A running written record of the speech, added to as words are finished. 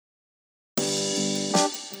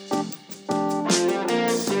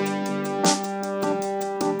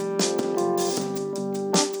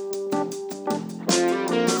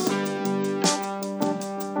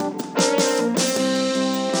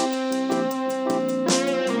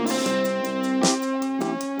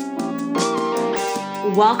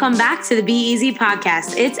Welcome back to the Be Easy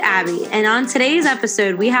podcast. It's Abby, and on today's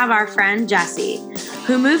episode, we have our friend Jessi,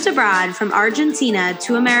 who moved abroad from Argentina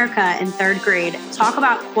to America in 3rd grade. Talk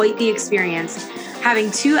about quite the experience,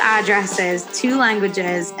 having 2 addresses, 2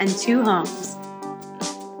 languages, and 2 homes.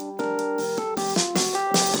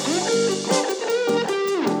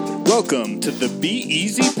 Welcome to the Be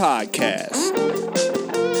Easy podcast,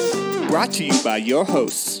 brought to you by your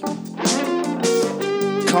hosts,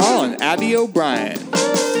 Carl and Abby O'Brien,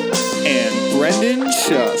 and Brendan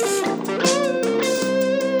Schuff.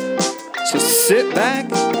 So sit back,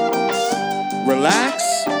 relax,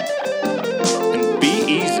 and be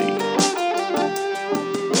easy.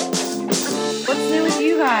 What's new with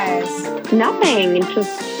you guys? Nothing.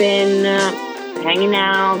 Just been hanging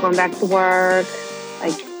out, going back to work,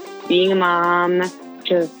 like being a mom.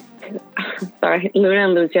 Just sorry, Luna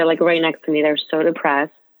and Lucy are like right next to me. They're so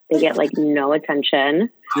depressed. They get like no attention.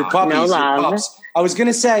 Your puppies, no love. your pups. I was going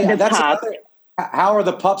to say, The that's pups. how are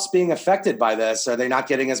the pups being affected by this? Are they not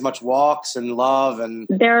getting as much walks and love? And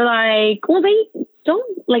They're like, well, they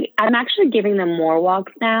don't like, I'm actually giving them more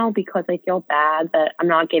walks now because I feel bad that I'm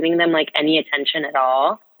not giving them like any attention at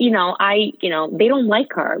all. They don't like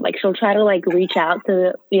her. Like she'll try to like reach out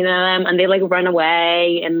to, them and they like run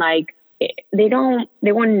away and like, they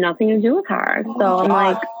want nothing to do with her. So I'm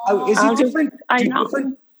like, is it different? I know.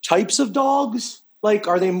 Different types of dogs? Like,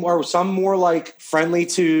 are some more like friendly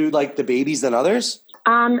to like the babies than others?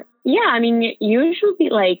 Yeah, I mean, usually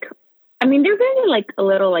like, they're very like a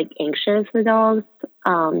little like anxious, the dogs,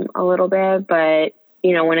 a little bit, but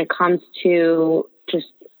when it comes to just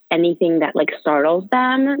anything that like startles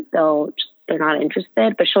them, they're not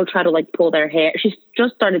interested, but she'll try to like pull their hair. She's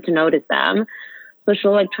just started to notice them. So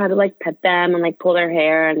she'll like try to like pet them and like pull their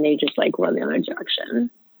hair and they just like run the other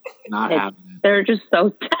direction. Not happening. They're just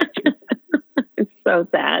so sad. It's so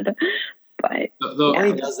sad. But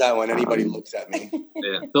Arnie does that when anybody looks at me.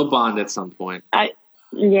 Yeah, they'll bond at some point.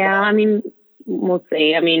 We'll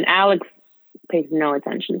see. Alex pays no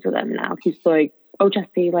attention to them now. He's like, oh,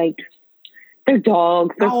 Jessi, like, they're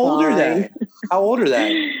dogs. They're How old are they? How old are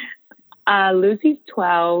they? Lucy's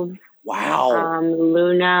 12. Wow.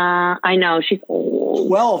 Luna, I know, she's old.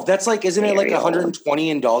 12. That's like, isn't it like Very 120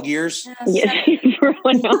 in dog years? Yeah, she's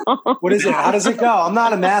really old. What is it? How does it go? I'm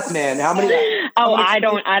not a math man. How many? I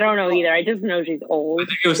don't know either. I just know she's old. I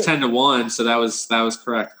think it was 10-1, so that was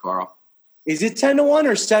correct, Carl. Is it 10-1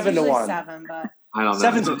 or 7-1? 7, but I don't know.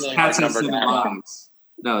 Seven's a really Cats high have number 7 now. lives.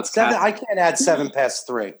 No, it's 7. cats. I can't add 7 past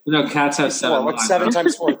 3. No, cats have 7 What's lives. 7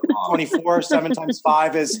 times 4? 24. 7 times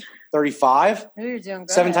 5 is 35. Ooh, you're doing good.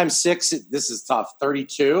 7 times 6, this is tough.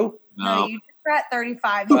 32. No, you just were at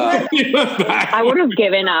 35. I would have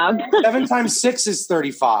given up. 7 times 6 is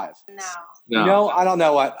 35. No. I don't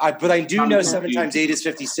know what. But I do know 7 times 8 is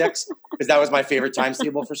 56 because that was my favorite times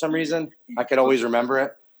table for some reason. I could always remember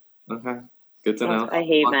it. Okay, good to know. I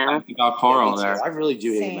hate Fun math. fact about Carl Me too. there. I really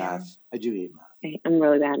do hate Same. math. I do hate math. I'm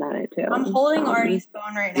really bad at it too. I'm holding Arnie's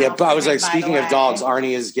phone right now. Yeah, but I was like, by the speaking of way. dogs,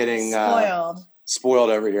 Arnie is getting spoiled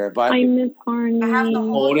over here. But I miss Arnie. I have the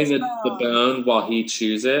whole- Holding the bone while he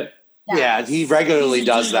chews it. yeah, he regularly He's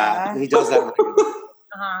a does diva. that. He does that regularly.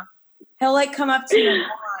 Uh-huh. He'll like come up to your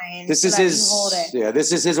line. This so is that you his. hold it. Yeah,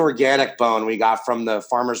 this is his organic bone we got from the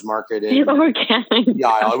farmer's market. It's organic.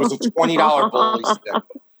 Yeah, it was a $20 bully stick.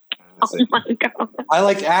 Oh my god! I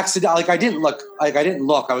I didn't look.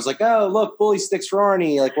 I was like, oh look, bully sticks for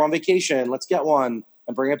Arnie. Like we're on vacation. Let's get one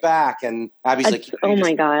and bring it back. And Abby's like, Oh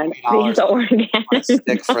my god! $20 These are organic.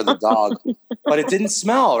 stick for the dog, but it didn't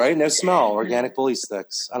smell right. No smell. Organic bully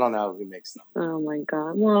sticks. I don't know who makes them. Oh my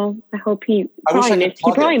god! Well, I hope he I wish I probably could missed. He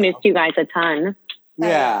plug probably it, missed you guys a ton.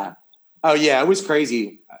 Yeah. Oh yeah, it was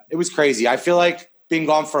crazy. It was crazy. I feel like being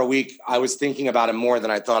gone for a week, I was thinking about it more than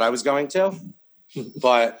I thought I was going to.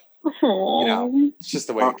 But it's just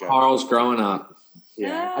the way it goes. Carl's growing up.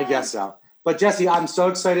 Yeah, I guess so. But Jessi, I'm so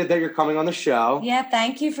excited that you're coming on the show. Yeah,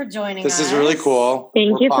 thank you for joining us. This is really cool.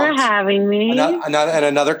 Thank We're you for pumped. having me.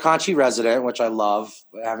 Another Conchi resident, which I love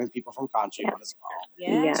having people from Conchi on as well.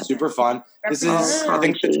 Yeah. Yeah. Super fun. This is, Represent. I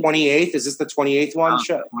think, the 28th. Is this the 28th one?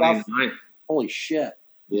 Show? 29. Holy shit.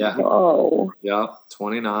 Yeah. Whoa! Yep.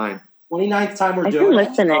 29. 29th time we're I've doing been it.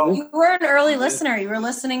 listening. You were an early listener. You were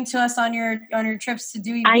listening to us on your trips to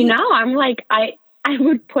do. I know. I'm like I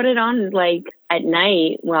would put it on like at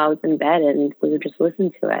night while I was in bed, and we would just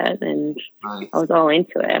listen to it, and Nice. I was all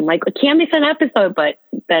into it. I'm like, I can't miss an episode, but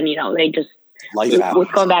then they just Life was happens.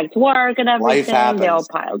 going back to work and everything. happens. They all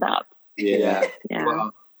piled up. Yeah. Yeah,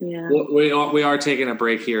 Well, yeah. we are taking a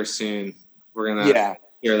break here soon. We're gonna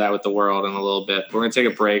hear that with the world in a little bit. We're gonna take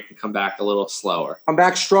a break and come back a little slower. I'm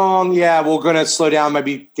back strong. Yeah, we're going to slow down,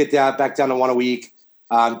 maybe get back down to one a week.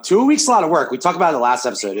 2 weeks, a lot of work. We talked about it in the last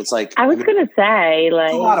episode. It's like I was gonna say, like,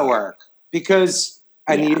 it's a lot of work because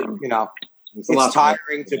you know it's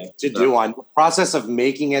tiring to do on the process of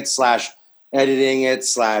making it / editing it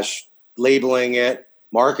 / labeling it,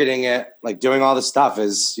 marketing it, like doing all this stuff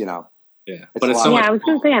is, you know. Yeah, but it's so I was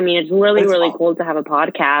gonna say, I mean, it's really cool to have a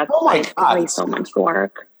podcast. Oh my God, it's so much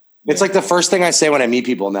work. It's like the first thing I say when I meet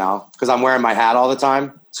people now because I'm wearing my hat all the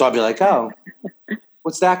time. So I'll be like, "Oh,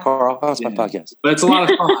 what's that, Carl? Oh, it's my podcast." But it's a lot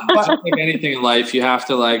of fun. Just like anything in life, you have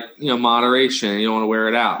to moderation. You don't want to wear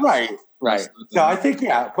it out. Right. No, I think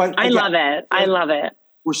but I love it. I love it.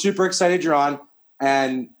 We're super excited you're on,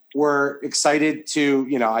 and we're excited to,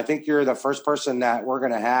 I think you're the first person that we're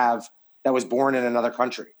going to have that was born in another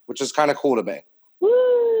country, which is kind of cool to be.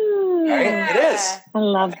 Woo! Right? It is. I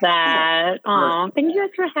love that. Oh, thank you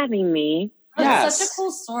guys for having me. That's such a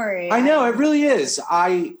cool story. I know, it really is.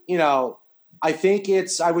 I think we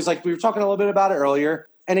were talking a little bit about it earlier.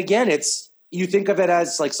 And again, you think of it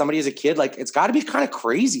as like somebody as a kid, like it's got to be kind of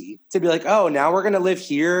crazy to be like, oh, now we're going to live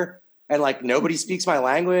here and like nobody speaks my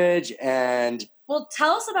language. And well,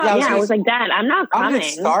 tell us about I was like, Dad, I'm not coming. I'm going to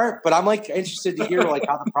start, but I'm like interested to hear like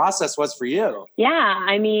how the process was for you. Yeah.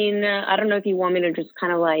 I mean, I don't know if you want me to just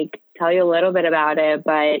kind of like tell you a little bit about it,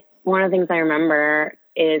 but one of the things I remember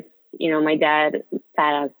is, my dad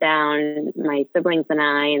sat us down, my siblings and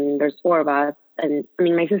I, and there's 4 of us. And I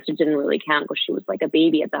mean, my sister didn't really count because she was like a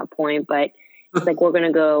baby at that point, but it's like, we're going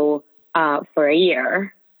to go for a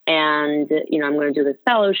year and, I'm going to do this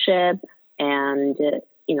fellowship and,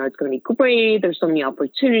 it's going to be great. There's so many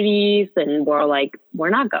opportunities. And we're like, we're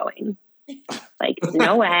not going. Like,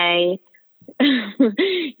 no way.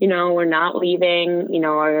 We're not leaving,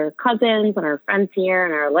 our cousins and our friends here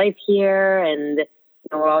and our life here. And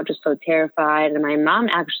we're all just so terrified. And my mom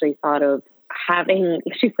actually thought of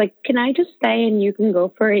she's like, can I just stay and you can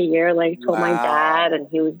go for a year? Like, told my dad. And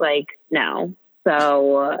he was like, no.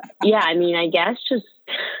 So, I mean, I guess just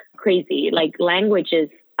crazy. Like, language is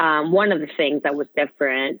one of the things that was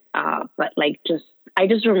different. But like, I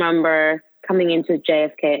just remember coming into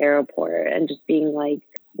JFK airport and just being like,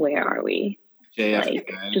 where are we? JFK.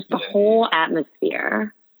 Like, just the whole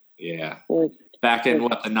atmosphere. Yeah. Back in the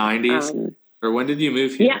 90s? Or when did you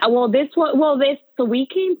move here? Yeah, so we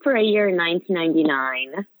came for a year in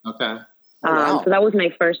 1999. Okay. So that was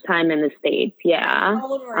my first time in the States. Yeah. How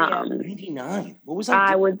old were you? 99. What was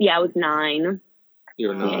that? I was 9. You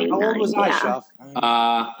were 9. How old was I, Chef?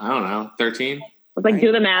 I don't know, 13. I was like,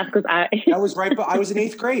 do the math because that was right. I was in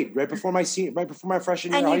 8th grade, right before my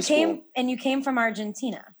freshman year of high school. And you came from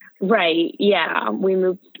Argentina, right? Yeah,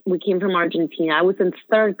 we came from Argentina. I was in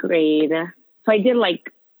 3rd grade, so I did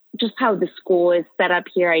like just how the school is set up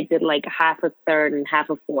here. I did like half a 3rd and half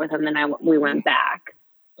a 4th, and then we went back.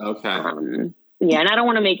 Okay. And I don't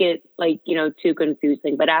want to make it like too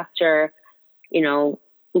confusing, but after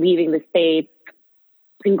leaving the States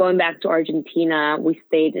and going back to Argentina, we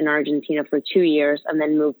stayed in Argentina for 2 years and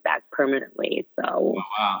then moved back permanently. So, oh,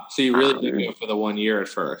 wow. So you really did go for the 1 year at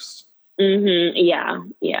first. Mm-hmm, yeah.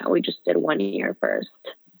 We just did 1 year first.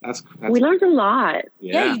 We learned a lot.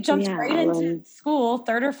 Yeah, you jumped right into school,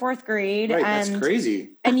 3rd or 4th grade. Right, that's crazy.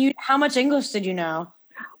 And how much English did you know?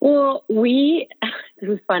 Well, it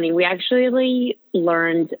was funny. We actually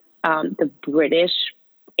learned the British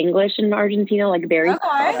English in Argentina, like very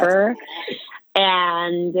proper.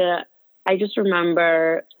 And I just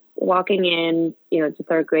remember walking in, to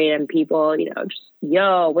 3rd grade and people, just,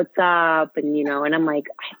 yo, what's up? And, and I'm like,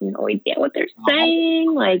 I have no idea what they're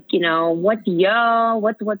saying. Like, what's yo,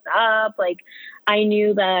 what's up? Like, I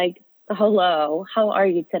knew like, hello, how are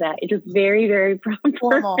you today? It was very, very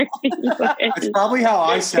formal. That's probably how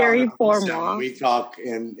I sound. Very formal. When we talk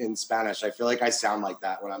in Spanish. I feel like I sound like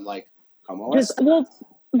that when I'm like, come on. Because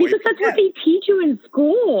that's what they teach you in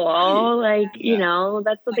school. Like,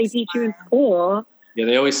 that's what they teach you in school. Yeah,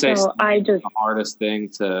 they always say the hardest thing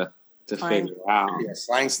to figure out. Yeah,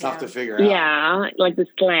 slang's tough to figure out. Yeah, like the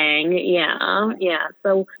slang. Yeah.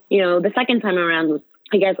 So, the second time around was,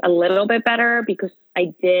 I guess, a little bit better because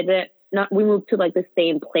we moved to like the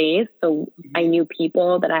same place. So I knew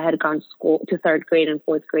people that I had gone to 3rd grade and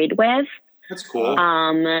 4th grade with. That's cool.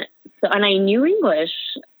 And I knew English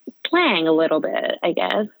slang a little bit, I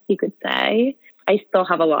guess you could say. I still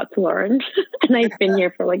have a lot to learn and I've been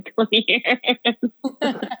here for like 20 years.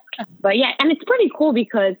 But yeah, and it's pretty cool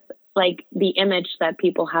because like the image that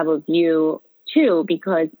people have of you too,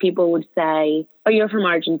 because people would say, oh, you're from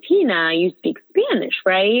Argentina, you speak Spanish,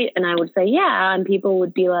 right? And I would say, yeah. And people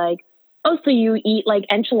would be like, oh, so you eat like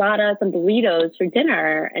enchiladas and burritos for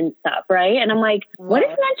dinner and stuff, right? And I'm like, what is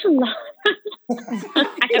an enchilada?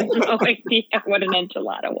 I have no idea what an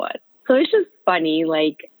enchilada was. So it's just funny,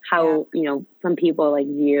 like how, you know, some people like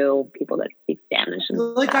view people that speak Spanish. And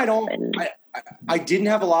like I didn't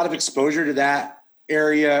have a lot of exposure to that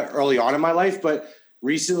area early on in my life, but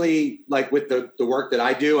recently, like with the work that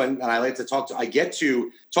I do, and I like to I get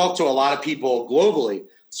to talk to a lot of people globally.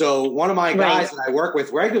 So one of my guys that I work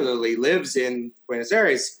with regularly lives in Buenos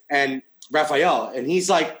Aires, and Rafael, and he's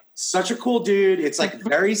like such a cool dude. It's like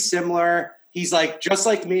very similar. He's like, just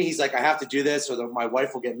like me. He's like, I have to do this or my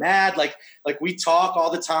wife will get mad. Like we talk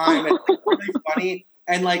all the time and it's really funny.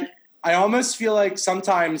 And like, I almost feel like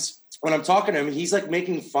sometimes when I'm talking to him, he's like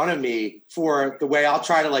making fun of me for the way I'll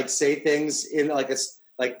try to like say things in like a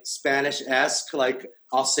like Spanish-esque, like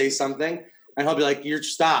I'll say something and he'll be like, "You're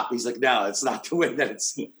stop." He's like, "No, it's not the way that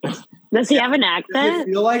it's." Does he have an accent? Does it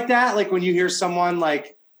feel like that? Like when you hear someone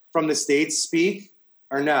like from the States speak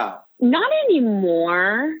or no? Not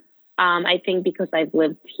anymore. I think because I've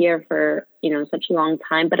lived here for, you know, such a long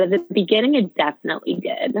time, but at the beginning it definitely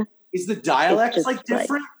did. Is the dialect like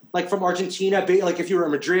different? Like from Argentina, like if you were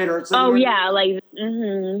in Madrid or something? Oh yeah, like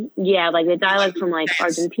yeah, like the dialect from like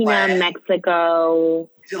Argentina, Mexico.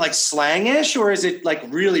 Is it like slangish or is it like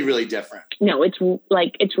really, really different? No, it's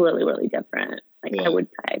really, really different. Like I would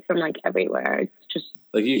say from like everywhere. It's just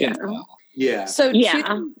like you can tell. Yeah. So two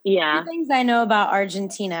things I know about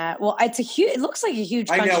Argentina. Well, it looks like a huge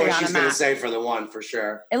country on a map. I know what she's going to say for the one, for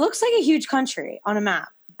sure. It looks like a huge country on a map,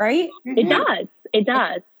 right? It does. It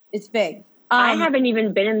does. It's big. I haven't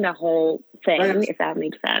even been in the whole thing, if that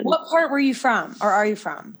makes sense. What part were you from, or are you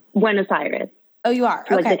from? Buenos Aires. Oh, you are?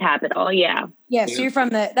 Okay. Like the capital, yeah. Yeah, so you're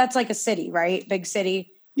from that's like a city, right? Big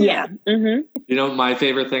city. Yeah. Mm-hmm. You know, my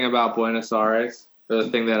favorite thing about Buenos Aires, the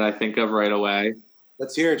thing that I think of right away.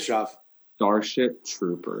 Let's hear it, Shuff. Starship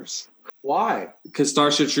Troopers. Why? Because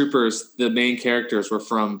Starship Troopers, the main characters were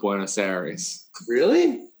from Buenos Aires.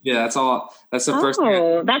 Really? Yeah, that's all. That's the first thing.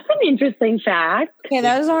 Oh, that's an interesting fact. Okay,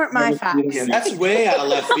 those aren't my facts. Yeah, that's way out of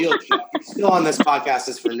left field. You're still on this podcast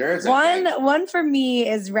is for nerds. One for me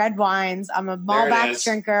is red wines. I'm a Malbec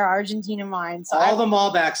drinker, Argentina wine. So all the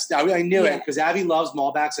Malbecs. I knew it because Abby loves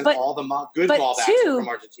Malbecs and all the good Malbecs are from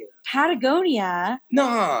Argentina. Patagonia.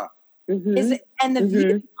 Nah. Mm-hmm. Is it, and the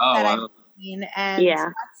view that I've seen, and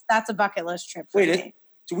that's a bucket list trip for me.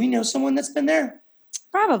 Do we know someone that's been there?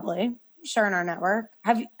 Probably. Sure, in our network.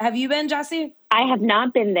 Have you been, Jessi? I have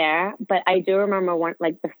not been there, but I do remember one,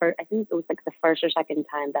 like the first, I think it was like the first or second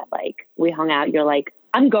time that like we hung out. You're like,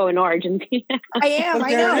 I'm going to Argentina. I am.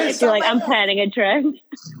 I know. You're like, I'm planning a trip.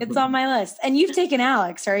 It's on my list. And you've taken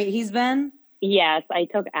Alex, right? He's been? Yes, I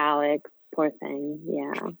took Alex. Poor thing.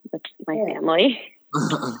 Yeah, that's my family.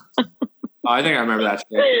 I think I remember that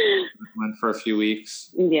trip. I went for a few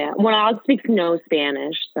weeks. Yeah. Well, Alex speaks no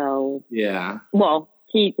Spanish, so. Yeah. Well,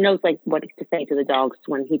 he knows like what to say to the dogs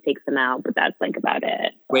when he takes them out, but that's like about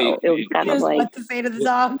it. Wait, so it was kind of like what to say to the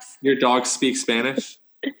dogs. Your dogs speak Spanish?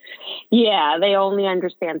 Yeah, they only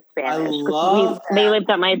understand Spanish. They lived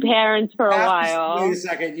at my parents for a while. Wait a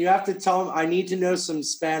second, you have to tell them I need to know some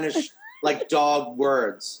Spanish like dog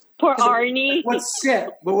words. Poor Arnie. What's sit?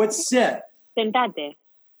 But what's sit? Sentate.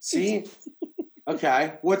 See?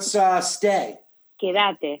 Okay. What's stay?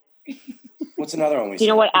 Quédate. What's another one we say? Do you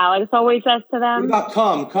know what Alex always says to them? What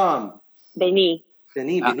about come? Vení.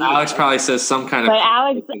 Alex probably says some kind of... But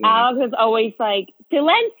Alex is always like,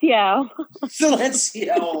 silencio.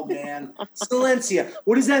 Silencio, man. Silencio.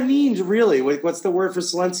 What does that mean, really? What's the word for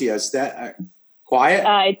silencio? Is that quiet?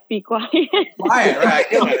 It's be quiet. Quiet, right.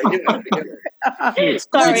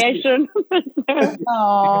 Sorry, I shouldn't.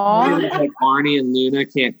 Aww. Like Arnie and Luna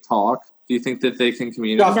can't talk. Do you think that they can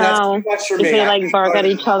communicate? No, if they like bark at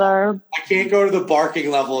each other. I can't go to the barking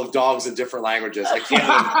level of dogs in different languages. I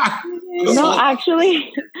can't. No,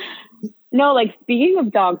 actually, no. Like speaking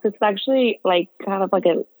of dogs, it's actually like kind of like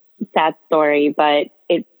a sad story, but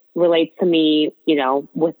it relates to me. You know,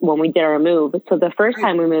 with when we did our move. So the first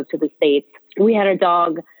time we moved to the States, we had a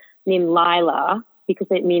dog named Lila because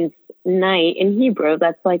it means night in Hebrew.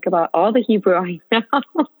 That's like about all the Hebrew I know.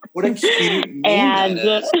 What a cute name that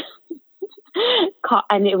is.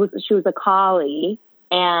 And she was a collie.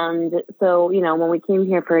 And so, you know, when we came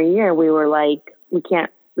here for a year, we were like,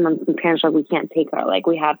 my parents were like, we can't take her. Like,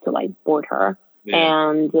 we have to like board her. Yeah.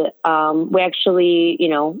 And we actually, you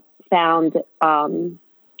know, found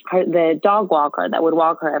the dog walker that would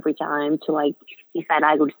walk her every time to like, he said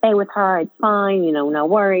I would stay with her. It's fine. You know, no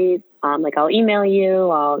worries. Like, I'll email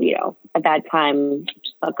you. You know, at that time,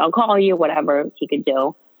 just like, I'll call you, whatever he could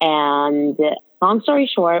do. And long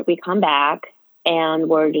story short, we come back and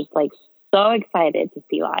we're just like so excited to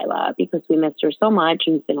see Lila because we missed her so much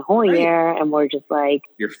and it's been a whole year and we're just like,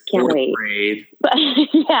 Your can't wait. Grade.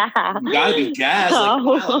 Yeah. You gotta be jazzed.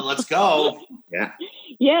 Like, Lila, let's go. Yeah.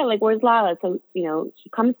 Yeah, like where's Lila? So, you know,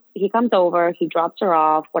 he comes over, he drops her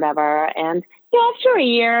off, whatever. And after a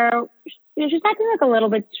year, you know, she's acting like a little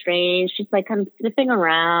bit strange. She's like kind of sniffing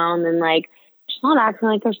around and like she's not acting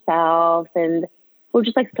like herself. And we're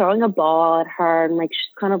just like throwing a ball at her and like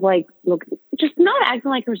she's kind of like just not acting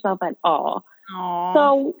like herself at all. Aww.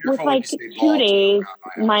 So with like 2 days,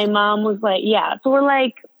 my mom was like, yeah. So we're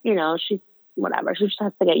like, you know, she's whatever. She just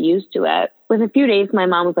has to get used to it. Within a few days, my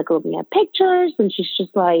mom was like looking at pictures and she's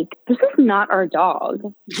just like, this is not our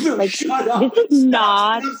dog. Like, Shut up. This is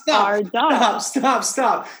not our dog.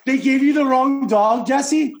 Stop. They gave you the wrong dog,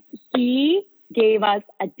 Jessi? She gave us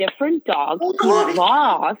a different dog. He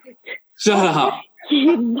lost. Shut up.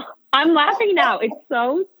 I'm laughing now. It's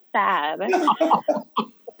so sad.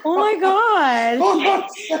 Oh my God.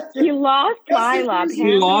 He lost Lila.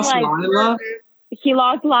 He lost Lila? He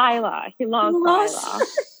lost Lila.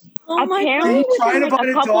 Oh my Apparently, God. within like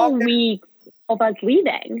a couple weeks of us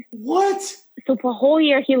leaving. What? So for a whole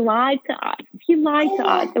year, he lied to us.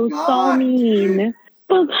 It was so mean. Dude.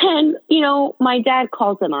 But then, you know, my dad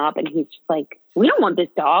calls him up and he's just like, we don't want this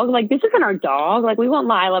dog. Like, this isn't our dog. Like, we want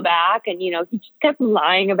Lila back. And, you know, he just kept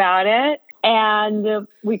lying about it. And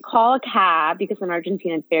we call a cab because in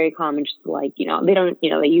Argentina, it's very common just to like, you know,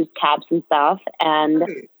 they use cabs and stuff. And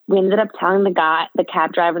we ended up telling the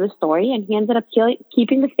cab driver the story and he ended up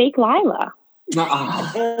keeping the fake Lila.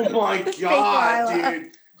 Oh my God,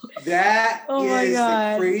 dude. That is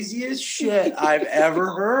the craziest shit I've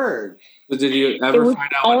ever heard. So did you ever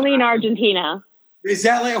find out? Only in Argentina. Is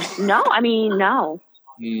that like... No, I mean, no.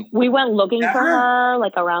 We went looking for her,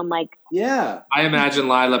 like around like... Yeah. I imagine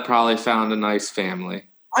Lila probably found a nice family.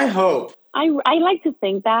 I hope. I like to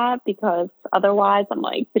think that because otherwise I'm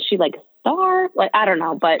like, is she like a star? Like, I don't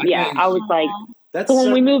know. But yeah, I was like... So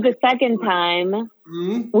when we moved the second time,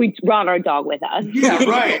 we brought our dog with us. Yeah,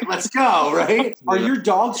 right. Let's go, right? Are your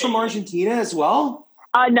dogs from Argentina as well?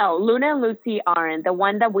 No, Luna and Lucy aren't. The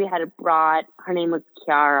one that we had brought, her name was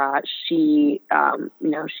Kiara. She,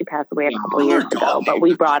 she passed away a couple years ago, but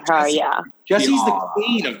we brought her, yeah. Jessi's the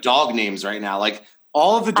queen of dog names right now. Like,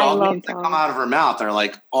 all of the dog names that come out of her mouth are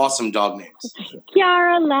like awesome dog names.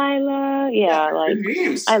 Kiara, Lila, like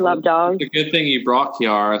names. I love dogs. It's a good thing you brought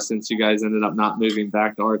Kiara since you guys ended up not moving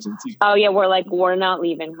back to Argentina. Oh yeah, we're not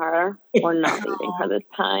leaving her. We're not leaving her this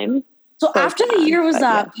time. So after the year was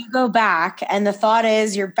up, you go back, and the thought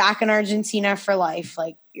is you're back in Argentina for life.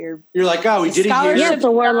 Like you're like, oh, we did a year. Yeah,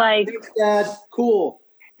 so we're like, Dad, cool.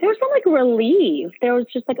 There was some like relief. There was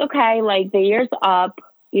just like, okay, like the year's up.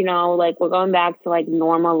 You know, like we're going back to like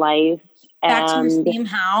normal life. Back to the same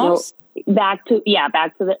house? Back to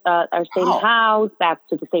our same house, back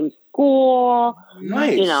to the same school.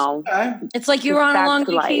 Nice. You know. Okay. It's like you were on a long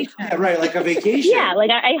vacation. Yeah, right, like a vacation. Yeah, like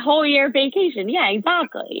a whole year vacation. Yeah,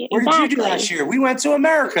 exactly. What did you do last year? We went to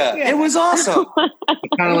America. Yeah. It was awesome.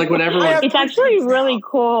 Kind of like what everyone... It's actually really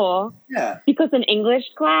cool. Yeah. Because in English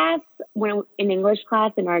class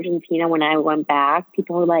in Argentina, when I went back,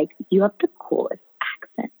 people were like, you have the coolest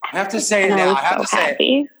accent. I have to say it now. I have to say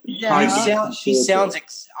it. Yeah. She sounds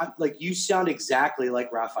like you sound exactly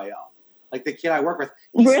like Raphael, like the kid I work with.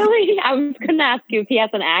 Really? I was going to ask you if he has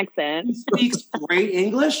an accent. He speaks great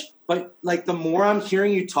English, but like the more I'm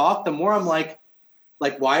hearing you talk, the more I'm like,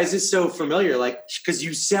 why is this so familiar? Like, because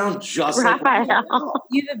you sound just like Raphael.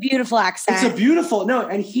 You have a beautiful accent. It's a beautiful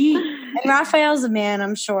and Raphael's a man,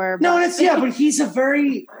 I'm sure. But. No, but he's a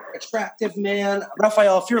very attractive man.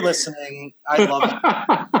 Raphael, if you're listening, I love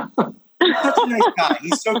him. Such a nice guy.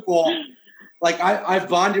 He's so cool. Like I've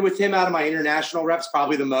bonded with him out of my international reps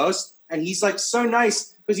probably the most, and he's like so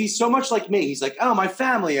nice because he's so much like me. He's like, oh, my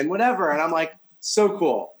family and whatever, and I'm like, so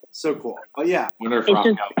cool. So cool. Oh yeah.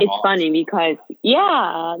 It's funny because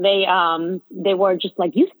they were just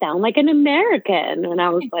like, you sound like an American. And I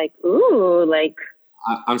was like, ooh, like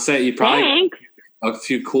I'm saying you probably a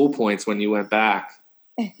few cool points when you went back.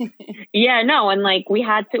 Yeah, no, and like we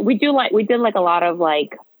did like a lot of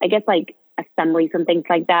like I guess like assemblies and things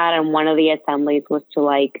like that. And one of the assemblies was to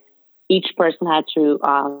like each person had to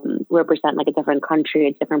represent like a different country,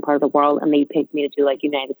 a different part of the world, and they picked me to do like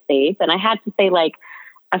United States. And I had to say like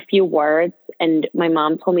a few words, and my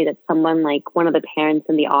mom told me that someone like one of the parents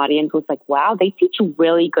in the audience was like, wow, they teach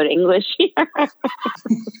really good English here.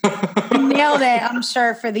 Nailed it, I'm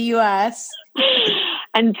sure, for the US.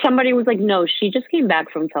 And somebody was like, no, she just came back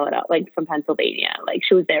from Philadelphia, like from Pennsylvania. Like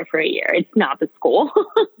she was there for a year. It's not the school.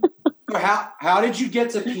 How did you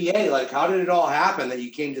get to PA? Like how did it all happen that you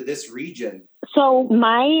came to this region? So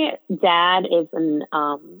my dad is an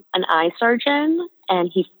eye surgeon, and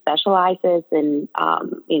he specializes in,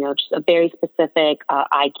 just a very specific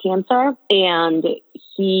eye cancer. And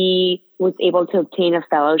he was able to obtain a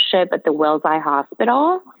fellowship at the Wills Eye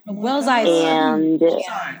Hospital. Wills Eye. And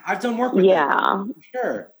I've done work with them.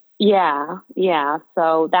 Sure. Yeah.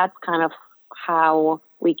 So that's kind of how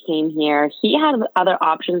we came here. He had other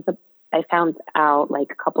options. I found out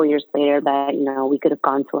like a couple years later that, we could have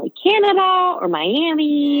gone to like Canada or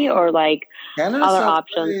Miami or like Canada other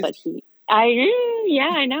options. Great. But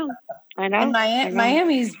I know. And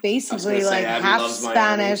Miami's basically like half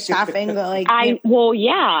Spanish, half English. But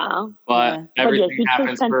everything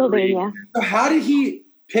happens for a reason. So how did he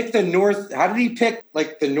pick the north? How did he pick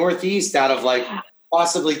like the Northeast out of like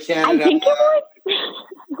possibly Canada?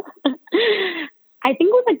 I think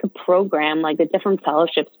it was like the program, like the different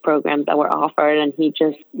fellowships programs that were offered, and he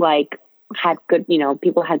just like had good,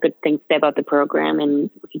 people had good things to say about the program,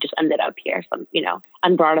 and he just ended up here. So,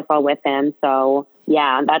 and brought us all with him. So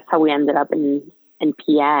yeah, that's how we ended up in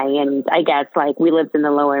PA. And I guess like we lived in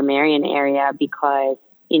the Lower Merion area because,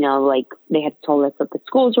 like they had told us that the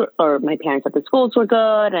schools were, or my parents that the schools were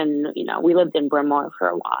good, and we lived in Bryn Mawr for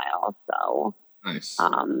a while. So nice.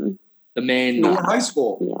 The main high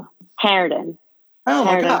school. Yeah, Harridan. Oh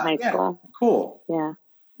my God! High school. Cool. Yeah.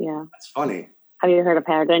 That's funny. Have you heard of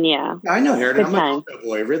Harridan? Yeah. I know Harridan. Good I'm a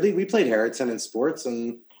boy. Really, we played Harridan in sports,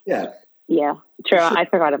 and yeah. Yeah, true. I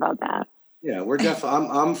forgot about that. Yeah, we're definitely.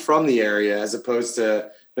 I'm from the area, as opposed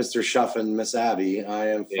to Mr. Shuff and Miss Abby. I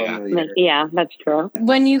am from the area. Yeah, that's true.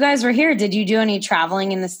 When you guys were here, did you do any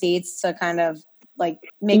traveling in the States to kind of like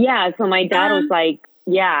make? Yeah. So my dad was like,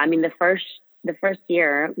 I mean, the first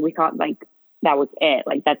year we thought like that was it.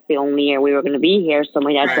 Like that's the only year we were going to be here. So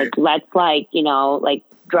my dad's like, let's like,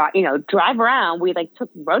 drive around. We like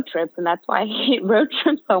took road trips, and that's why I hate road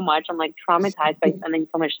trips so much. I'm like traumatized by spending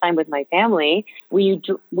so much time with my family. We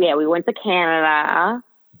went to Canada.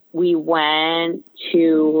 We went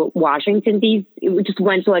to Washington, D.C. We just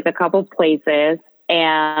went to like a couple of places,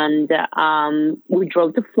 and we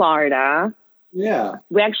drove to Florida. Yeah.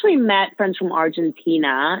 We actually met friends from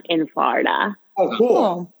Argentina in Florida. Oh,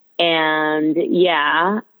 cool. And we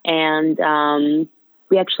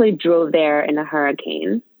actually drove there in a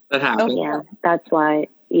hurricane. That happened. Yeah, that's why.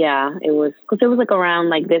 Yeah, it was because it was like around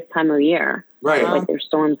like this time of year, right? Like there's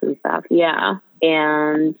storms and stuff. Yeah,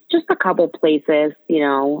 and just a couple places.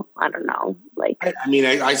 I don't know. Like, I mean,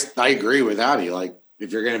 I agree with Abby. Like,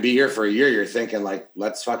 if you're going to be here for a year, you're thinking like,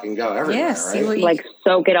 let's fucking go everywhere, right? Like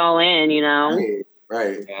soak it all in,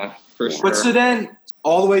 Right. Yeah, for sure. But so then,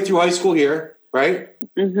 all the way through high school here, right?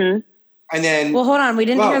 Mm-hmm. And then, well, hold on. We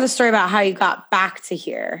didn't hear the story about how you got back to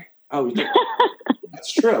here. Oh, we did.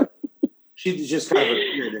 That's true. She just kind of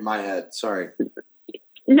appeared in my head. Sorry.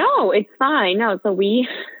 No, it's fine. No, you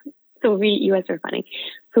guys are funny.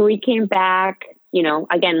 So we came back,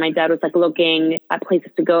 again, my dad was like looking at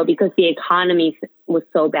places to go because the economy was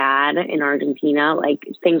so bad in Argentina. Like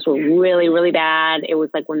things were really, really bad. It was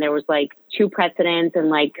like when there was like 2 presidents and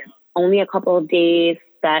like only a couple of days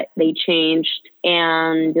that they changed.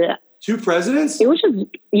 And 2 presidents? It was just,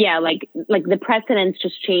 like the presidents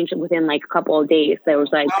just changed within like a couple of days. There was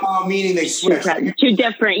like, meaning they switched. 2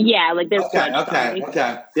 different, like there's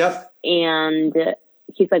okay, yep. And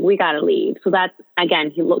he's like, we got to leave. So that's, again,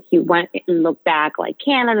 he went and looked back like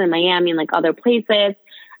Canada and Miami and like other places.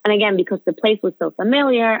 And again, because the place was so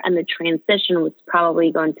familiar and the transition was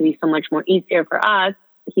probably going to be so much more easier for us,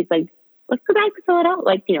 he's like, let's go back to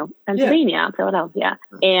Philadelphia, Pennsylvania, Philadelphia.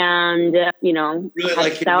 And, really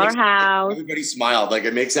like sell our house. Everybody smiled. Like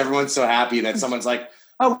it makes everyone so happy that someone's like,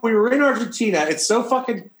 oh, we were in Argentina. It's so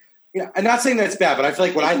fucking, I'm not saying that's bad, but I feel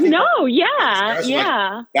like when I think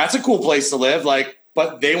like, that's a cool place to live. Like,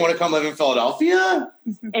 but they want to come live in Philadelphia?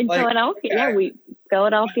 In Philadelphia,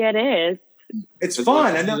 Philadelphia it is. It's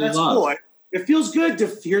fun. I know that's cool. It feels good to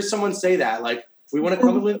hear someone say that. Like, we want to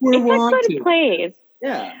come and live. It's a good place.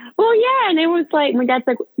 Yeah. Well, yeah. And it was like, my dad's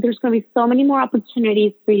like, there's going to be so many more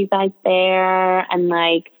opportunities for you guys there. And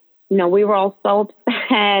like, we were all so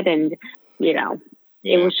upset and,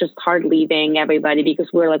 it was just hard leaving everybody because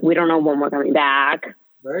we're like, we don't know when we're coming back.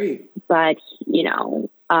 Right. But, now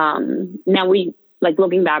we, like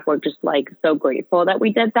looking back, we're just like so grateful that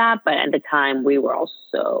we did that. But at the time we were all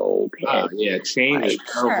so pissed. Change is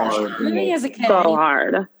so hard. Maybe as a kid, so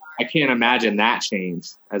hard. I can't imagine that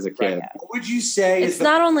change as a kid. Right. What would you say? It's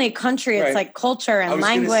not only a country; it's like culture and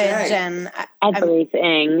language and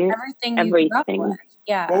everything. Everything.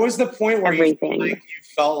 Yeah. What was the point where you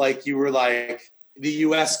felt like you were like the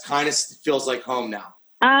U.S. kind of feels like home now?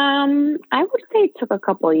 I would say it took a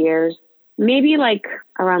couple of years, maybe like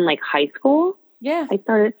around like high school. Yeah. I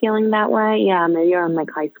started feeling that way. Yeah, maybe around like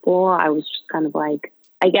high school. I was just kind of like,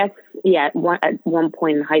 I guess, yeah, at one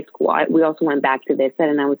point in high school, we also went back to visit,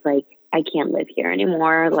 and I was like, I can't live here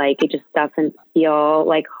anymore. Like, it just doesn't feel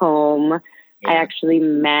like home. Yeah. I actually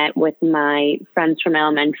met with my friends from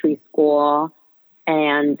elementary school,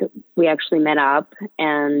 and we actually met up,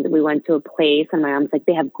 and we went to a place, and my mom's like,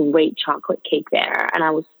 they have great chocolate cake there. And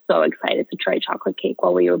I was so excited to try chocolate cake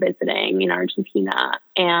while we were visiting in Argentina.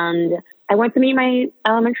 And I went to meet my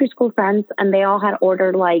elementary school friends, and they all had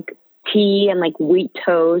ordered like tea and like wheat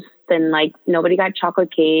toast, and like nobody got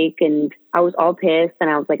chocolate cake. And I was all pissed, and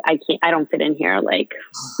I was like, I don't fit in here. Like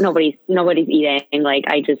nobody's eating. Like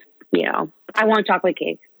I just, I want chocolate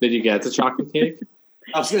cake. Did you get the chocolate cake?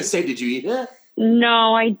 I was going to say, did you eat it?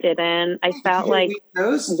 No, I didn't. I felt like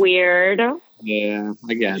weird. Yeah,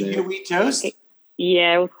 I get it. Did you get wheat toast?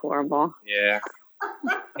 Yeah, it was horrible. Yeah,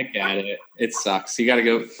 I get it. It sucks. You got to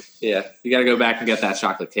go. Yeah, you got to go back and get that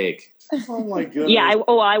chocolate cake. Oh my goodness. Yeah,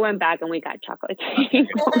 I went back and we got chocolate cake.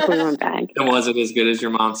 We went back. And was it as good as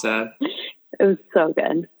your mom said? It was so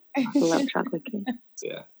good. I love chocolate cake.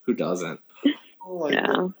 Yeah, who doesn't? Oh my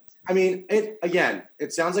God. I mean,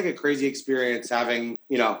 it sounds like a crazy experience having,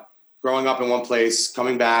 growing up in one place,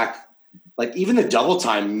 coming back. Like even the double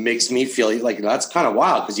time makes me feel like that's kind of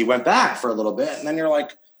wild because you went back for a little bit and then you're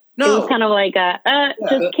like, no. It was kind of like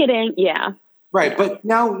just kidding. Yeah. Right. But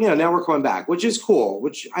now, now we're coming back, which is cool,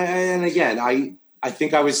 I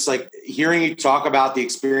think I was like hearing you talk about the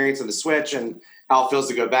experience of the switch and how it feels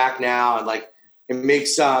to go back now. And like, it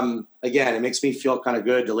makes, it makes me feel kind of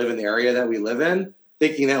good to live in the area that we live in,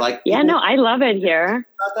 thinking that like, I love it here.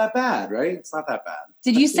 It's not that bad, right? It's not that bad.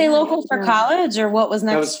 Did you stay local for college or what was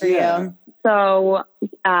next for you? So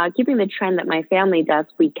keeping the trend that my family does,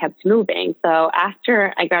 we kept moving. So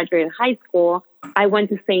after I graduated high school, I went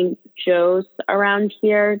to St. Joe's around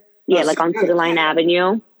here. Yeah, like on City Line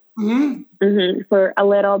Avenue for a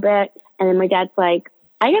little bit. And then my dad's like,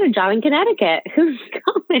 I got a job in Connecticut. Who's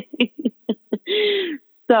coming?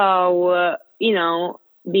 So,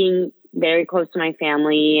 being very close to my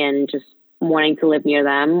family and just wanting to live near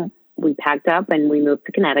them, we packed up and we moved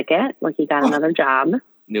to Connecticut. Like he got another job.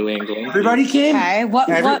 New England. Everybody came? Okay. What?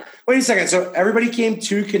 Wait a second. So everybody came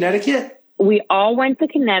to Connecticut? We all went to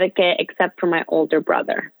Connecticut except for my older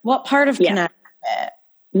brother. What part of Connecticut?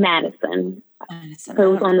 Madison. So it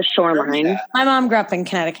was on the shoreline. My mom grew up in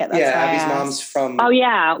Connecticut. That's Abby's mom's from... Oh,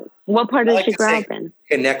 yeah. What part did she grow up in?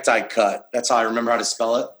 Connecticut. That's how I remember how to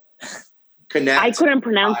spell it. I couldn't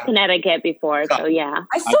pronounce Connecticut before, so yeah.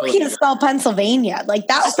 I still can't spell Pennsylvania. Like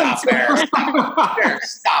that was Stop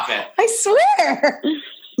it. I swear.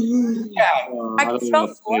 Yeah. I can spell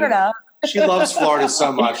Florida. She loves Florida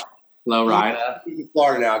so much. Florida.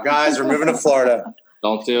 Florida now. Guys, we're moving to Florida.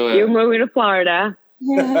 Don't do it. You're moving to Florida.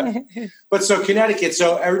 But so Connecticut,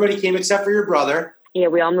 so everybody came except for your brother. Yeah,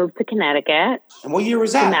 we all moved to Connecticut. And what year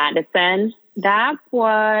was that? Madison. That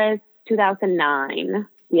was 2009.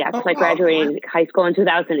 Yeah, because I graduated high school in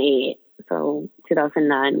 2008. So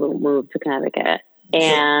 2009, we moved to Connecticut.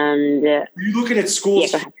 And were you looking at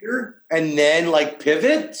schools here and then like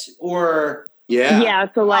pivot or? Yeah.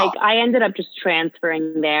 So like I ended up just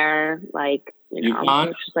transferring there. Like, it's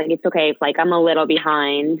just like, it's okay if like I'm a little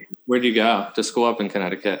behind. Where'd you go to school up in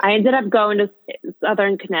Connecticut? I ended up going to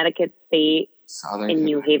Southern Connecticut State in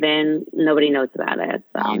New Haven. Nobody knows about it.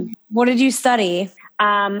 So. What did you study?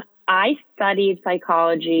 I studied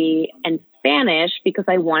psychology and Spanish because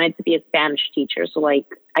I wanted to be a Spanish teacher. So like,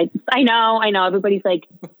 I know everybody's like,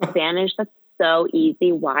 Spanish, that's so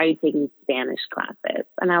easy. Why are you taking Spanish classes?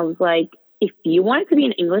 And I was like, if you wanted to be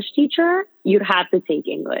an English teacher, you'd have to take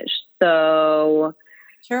English. So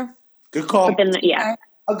sure. Good call. Then, yeah.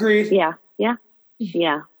 Agreed. Yeah.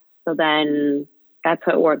 So then that's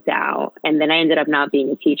how it worked out. And then I ended up not being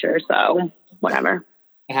a teacher. So whatever.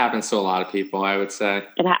 It happens to a lot of people, I would say.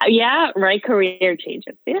 Right. Career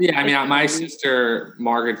changes. Yeah, I mean, my sister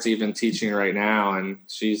Margaret's even teaching right now, and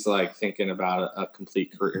she's like thinking about a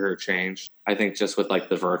complete career change. I think just with like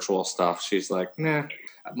the virtual stuff, she's like, nah.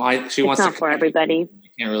 She wants not to for everybody. You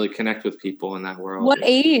can't really connect with people in that world. What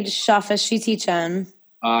age stuff is she teaching?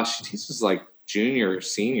 She teaches like juniors,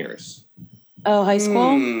 seniors. Oh, high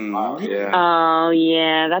school. Yeah. Oh,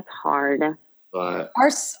 yeah. That's hard. But our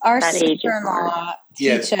sister-in-law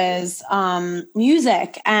teaches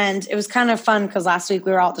music, and it was kind of fun because last week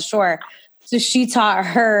we were out at the shore. So she taught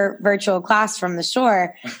her virtual class from the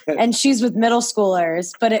shore, and she's with middle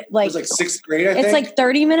schoolers. But it was like sixth grade. I think it's like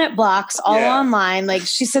 30-minute blocks all online. Like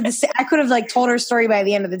she said, I could have like told her story by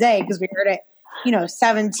the end of the day because we heard it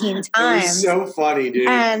 17 times. It was so funny, dude.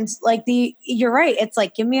 And like you're right. It's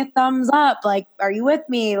like, give me a thumbs up. Like, are you with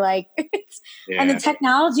me? Like, and the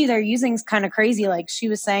technology they're using is kind of crazy. Like she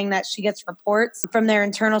was saying that she gets reports from their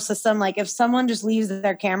internal system. Like if someone just leaves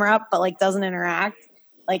their camera up, but like doesn't interact,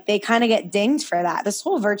 like they kind of get dinged for that. This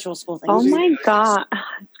whole virtual school thing. Oh my God.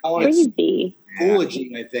 Crazy.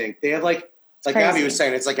 Schoology, I think. They have like Abby was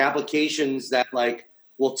saying, it's like applications that like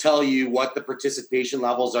will tell you what the participation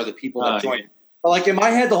levels are, the people that join. But like in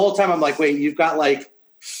my head the whole time, I'm like, wait, you've got like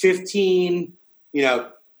 15,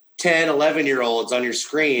 10, 11-year-olds on your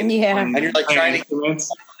screen. Yeah. And you're like trying to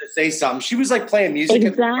say something. She was like playing music.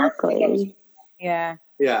 Exactly. Yeah.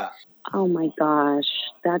 Yeah. Oh my gosh.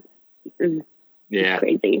 That's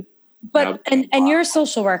crazy. But, and you're a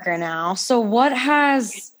social worker now. So what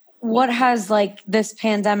has like this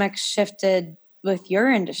pandemic shifted with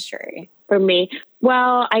your industry? For me,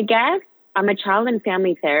 well, I guess I'm a child and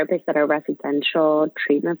family therapist at a residential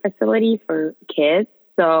treatment facility for kids.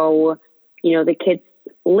 So, the kids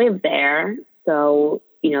live there. So,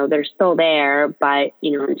 they're still there. But,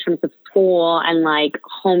 in terms of school and like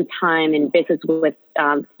home time and visits with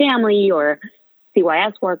family or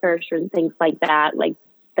CYS workers and things like that, like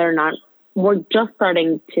we're just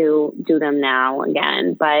starting to do them now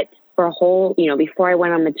again. But for a whole, before I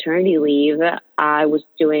went on maternity leave, I was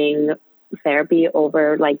doing therapy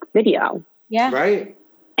over like video. Yeah. Right.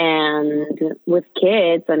 And with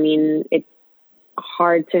kids, I mean, it's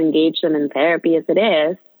hard to engage them in therapy as it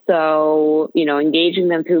is. So, engaging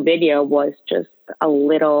them through video was just a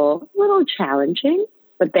little challenging.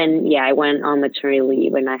 But then, I went on maternity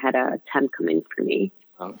leave and I had a temp come in for me.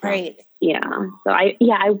 Okay. Right. Yeah. So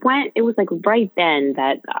I went, it was like right then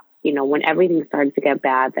that, when everything started to get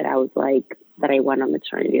bad, that I was like, that I went on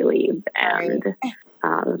maternity leave. And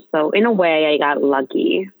so in a way I got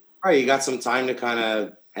lucky. Right. You got some time to kind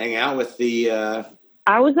of hang out with the...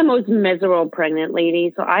 I was the most miserable pregnant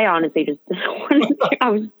lady. So I honestly just didn't want to, I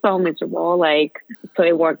was so miserable. Like, so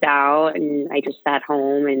it worked out and I just sat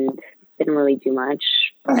home and didn't really do much.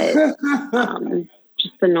 But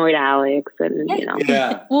just annoyed Alex and,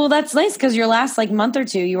 Yeah. Well, that's nice because your last like month or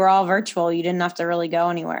two, you were all virtual. You didn't have to really go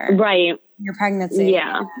anywhere. Right. Your pregnancy.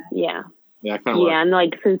 Yeah. Yeah, and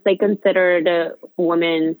like since they considered a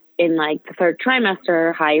woman in like the third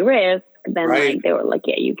trimester high risk, then like they were like,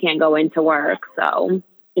 yeah, you can't go into work. So,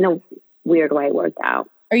 weird way it worked out.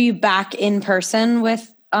 Are you back in person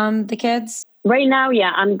with the kids? Right now,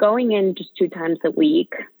 I'm going in just 2 times a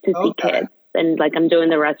week to see kids. And like I'm doing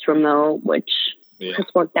the rest remote, which has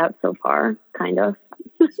worked out so far, kind of.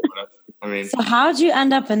 So how'd you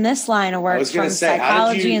end up in this line of work? I was going to say,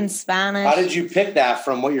 psychology and Spanish? How did you pick that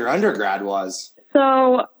from what your undergrad was?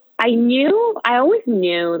 So I always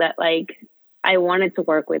knew that like I wanted to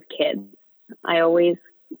work with kids. I always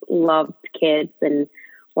loved kids and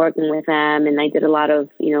working with them. And I did a lot of,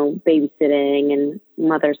 babysitting and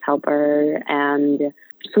mother's helper. And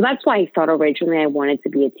so that's why I thought originally I wanted to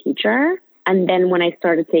be a teacher. And then when I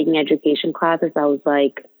started taking education classes, I was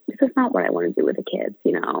like, this is not what I want to do with the kids,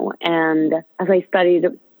 And as I studied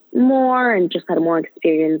more and just had more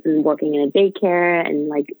experience in working in a daycare and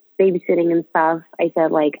like babysitting and stuff, I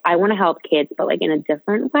said like, I want to help kids, but like in a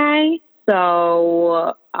different way.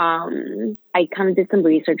 So I kind of did some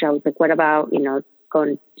research. I was like, what about,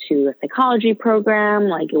 going to a psychology program?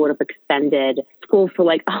 Like it would have extended school for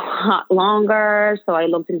like a lot longer. So I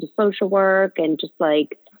looked into social work and just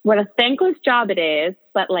like what a thankless job it is,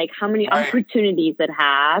 but like how many opportunities it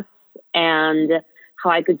has and how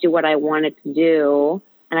I could do what I wanted to do.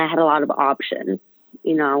 And I had a lot of options,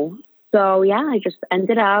 So I just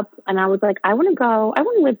ended up and I was like, I want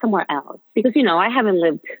to live somewhere else because, I haven't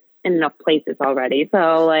lived in enough places already.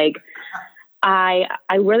 So like, I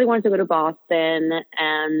really wanted to go to Boston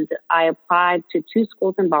and I applied to 2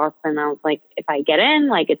 schools in Boston. I was like, if I get in,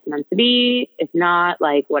 like it's meant to be. If not,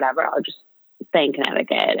 like whatever, I'll just stay in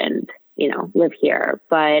Connecticut and, live here.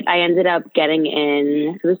 But I ended up getting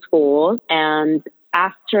in to the schools. And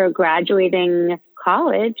after graduating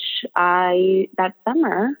college, that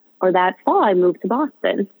summer or that fall, I moved to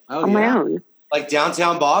Boston on my own. Like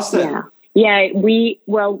downtown Boston? Yeah. Yeah,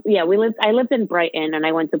 I lived in Brighton and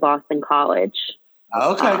I went to Boston College.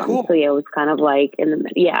 Okay, cool. So it was kind of like in the,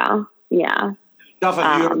 yeah. Shuff,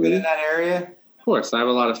 have you ever been in that area? Of course. I have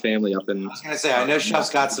a lot of family up in... I was going to say, I know Shuff's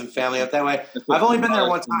got some family up that way. I've only been there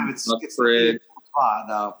one time. It's a beautiful spot,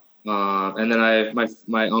 though. And then I have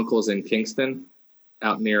my uncle's in Kingston,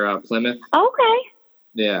 out near Plymouth. Okay.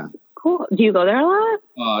 Yeah. Cool. Do you go there a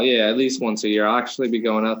lot? Yeah, at least once a year. I'll actually be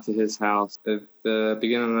going out to his house at the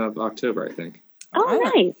beginning of October, I think.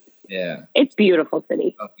 Oh, nice. Yeah. It's beautiful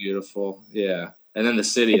city. Oh, beautiful. Yeah. And then the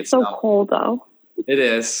city it's itself. so cold, though. It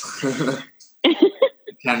is.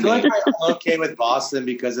 I feel like I'm okay with Boston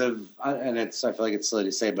because of, and I feel like it's silly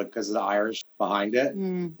to say, but because of the Irish behind it.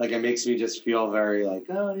 Like, it makes me just feel very like,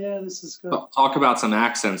 oh yeah, this is good. Talk about some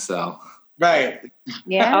accents though. Right.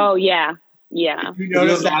 Yeah. Oh yeah. Yeah. You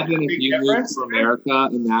notice that imagine if you moved to America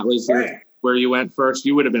and that was where you went first,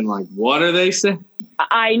 you would have been like, what are they saying?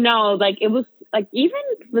 I know. Like, it was like, even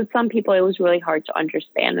with some people, it was really hard to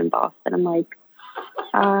understand in Boston. I'm like,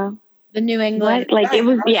 the New England. what? Like, it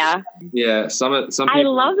was, yeah. Yeah. Some people, I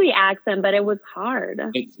love the accent, but it was hard.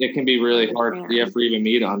 It can be really hard for even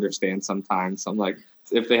me to understand sometimes. I'm like,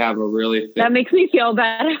 if they have a really thick, that makes me feel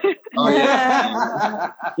better. Oh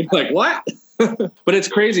yeah. You're like, what? But it's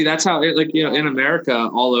crazy. That's how it, like, you know, in America,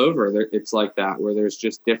 all over, it's like that, where there's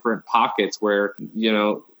just different pockets where, you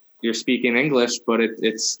know, you're speaking English, but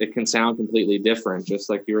it can sound completely different, just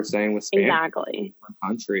like you were saying with Spanish. Exactly. Different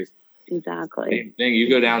countries. Exactly. Same thing. You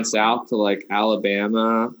go down south to like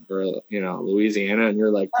Alabama or, you know, Louisiana, and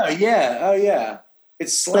you're like, oh yeah.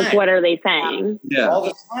 It's slang. Like, what are they saying? Yeah. All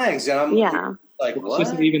the slangs. And I'm like, it's what?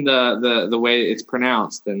 just even the way it's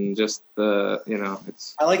pronounced, and just the, you know,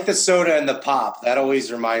 it's. I like the soda and the pop. That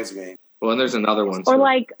always reminds me. Well, and there's another one. Or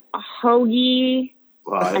like a hoagie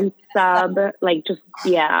and sub. Like, just,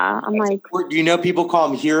 yeah. I'm like. Do you know people call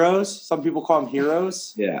them heroes? Some people call them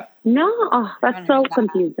heroes. Yeah. No. Oh, that's so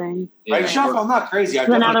confusing. Yeah. Right, Shuffle, I'm not crazy. It's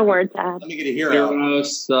another word to add. Let me get a hero.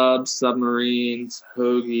 Heroes, subs, submarines,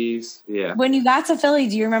 hoagies. Yeah. When you got to Philly,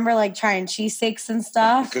 do you remember like trying cheesesteaks and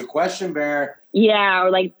stuff? Good question, Bear. Yeah,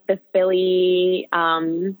 or like the Philly,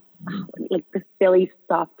 like the Philly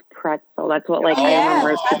soft pretzel. That's what I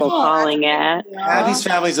remember people calling it. Abby's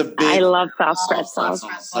family's a big. I love soft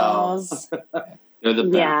pretzels. They're the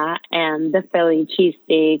best. Yeah, and the Philly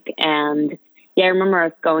cheesesteak, and I remember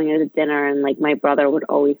us going to dinner, and like my brother would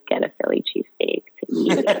always get a Philly cheesesteak to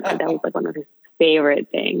eat. That was like one of his favorite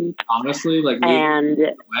things. Honestly, like, and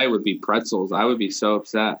I would be pretzels. I would be so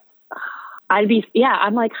upset.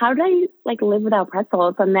 I'm like, how did I like live without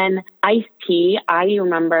pretzels? And then iced tea. I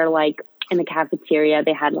remember like in the cafeteria,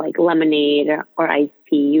 they had like lemonade or iced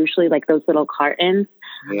tea, usually like those little cartons.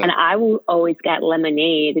 Yeah. And I will always get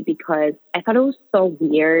lemonade because I thought it was so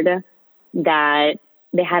weird that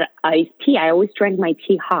they had iced tea. I always drank my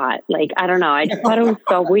tea hot. Like, I don't know. I just thought it was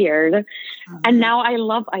so weird. And now I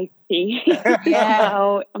love iced tea. Yeah.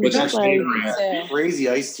 So I'm just like, crazy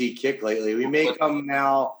iced tea kick lately. We make them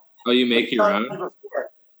now. Oh, you make your own?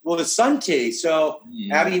 Well, the sun tea. So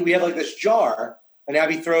Abby, we have like this jar, and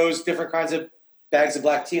Abby throws different kinds of bags of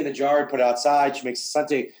black tea in the jar and put it outside. She makes a sun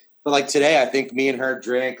tea. But like today, I think me and her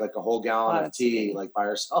drank like a whole gallon of tea, like by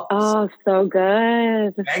ourselves. Oh, so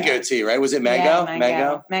good. Mango tea, right? Was it mango?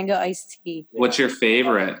 Yeah, mango iced tea. What's your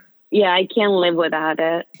favorite? Yeah, I can't live without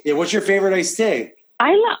it. Yeah, what's your favorite iced tea?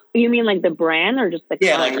 I love. You mean like the brand or just the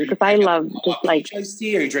kind? Because I love just like iced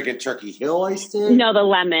tea. Are you drinking Turkey Hill iced tea? No, the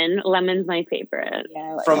lemon. Lemon's my favorite.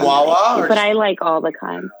 Yeah, like from Wawa. But I like all the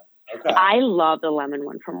kinds. Okay. I love the lemon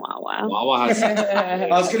one from Wawa. Wawa has. I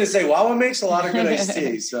was going to say Wawa makes a lot of good iced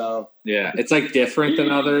tea. So yeah, it's like different than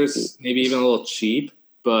others. Maybe even a little cheap,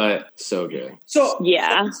 but so good. So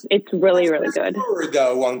yeah, it's really really good.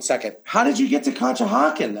 Though, 1 second. How did you get to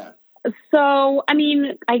Conshohocken then? So, I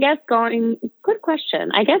mean, good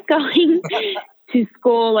question. I guess going to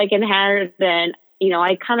school, like in Harrison,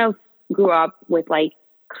 I kind of grew up with like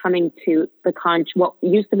coming to what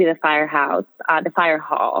used to be the firehouse, the fire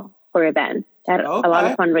hall for events. They had a lot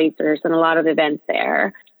of fundraisers and a lot of events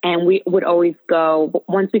there. And we would always go,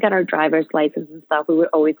 once we got our driver's license and stuff, we would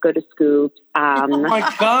always go to Scoops oh my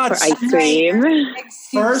God, for ice cream.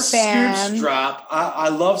 First Scoops drop. I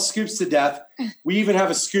love Scoops to death. We even have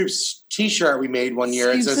a Scoops t-shirt we made one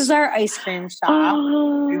year. Scoops is our ice cream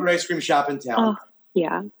shop. Favorite ice cream shop in town.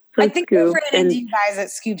 Yeah. I think we've ran into you guys at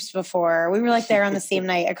Scoops before. We were like there on the same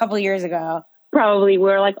night a couple of years ago. Probably.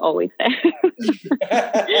 We're like always there.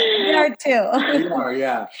 We are too. We are,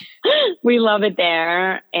 yeah. We love it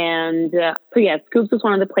there. And so yeah, Scoops was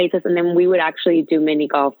one of the places. And then we would actually do mini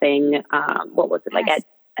golfing. What was it? Like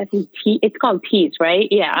I think it's called Tees, right?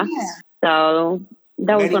 Yeah. So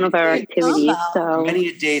that was one of our activities. So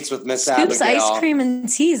many dates with Miss Scoops Abigail. ice cream and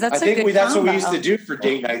teas. That's that's what we used to do for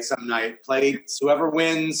date night some night. Play whoever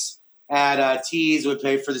wins at Tees would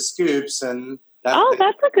pay for the Scoops, and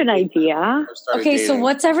that's a good idea. Okay, so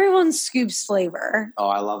what's everyone's Scoops flavor? Oh,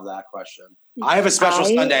 I love that question. I have a special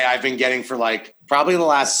sundae I've been getting for like probably the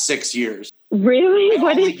last 6 years. Really?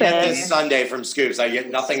 What is it? I get this sundae from Scoops. I get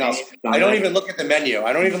nothing else. I don't even look at the menu.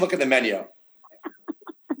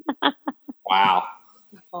 Wow.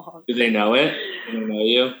 Do they know it? Do they know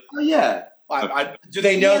you? Oh, yeah. Do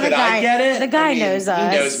they know that I get it? The guy knows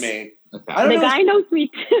us. He knows me. Okay. I don't The know. guy knows me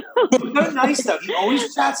too. He's so nice though. He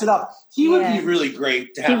always chats it up. He would be really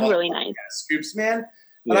great to have. He's on really the nice. podcast. Scoops Man.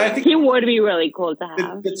 Yeah. And I think He would be really cool to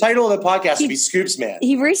have. the title of the podcast would be Scoops Man.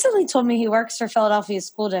 He recently told me he works for Philadelphia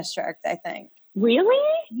School District, I think. Really?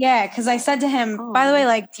 Yeah, because I said to him, by the way,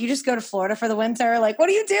 like, do you just go to Florida for the winter? Like, what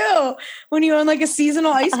do you do when you own like a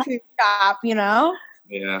seasonal ice cream shop, you know?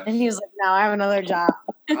 Yeah. And he was like, no, I have another job.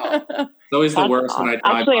 It's always the That's worst when I drive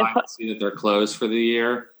actually, by and see that they're closed for the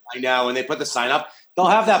year. I know. When they put the sign up, they'll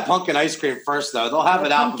have that pumpkin ice cream first, though. They'll have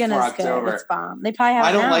it out Pumpkin before is good. October. It's bomb. They probably have I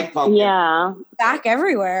it don't now. like pumpkin. Yeah. Back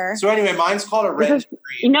everywhere. So anyway, mine's called a red This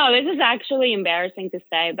green. this is actually embarrassing to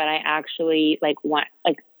say, but I actually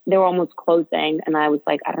they were almost closing, and I was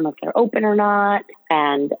like, I don't know if they're open or not.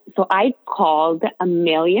 And so I called a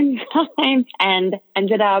million times and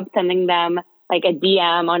ended up sending them like a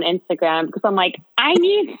DM on Instagram because I'm like, I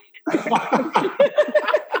need.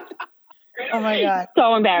 Oh my God.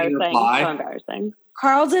 So embarrassing. reply? So embarrassing.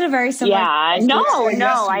 Carl did a very similar Yeah. thing. No. yesterday.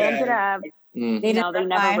 I ended up. Mm. They They didn't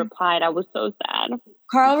never reply. replied. I was so sad.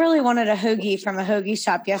 Carl really wanted a hoagie from a hoagie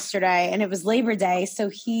shop yesterday, and it was Labor Day. So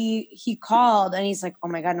he called and he's like, oh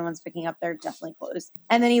my God, no one's picking up. They're definitely closed.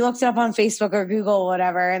 And then he looked it up on Facebook or Google or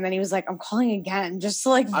whatever. And then he was like, I'm calling again just to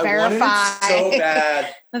like I verify wanted it so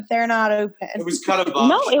bad. that they're not open. It was kind of bummed.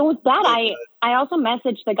 No, it was that. I also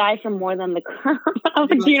messaged the guy from More Than the Curve. I was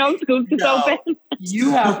like, do you know Scoops is No. open?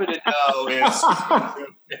 You happen to know if Scoops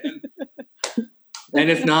is open. And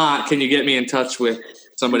if not, can you get me in touch with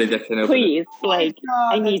somebody that can open it? Please. Like,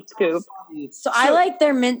 God, I need that's so Scoop. funny. So I like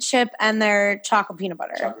their mint chip and their chocolate peanut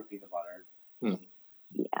butter. chocolate peanut butter.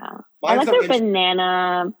 Yeah. I Mine's like the their mint-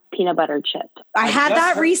 banana peanut butter chip. I had just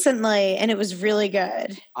that heard- recently and it was really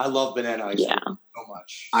good. I love banana ice cream Yeah. so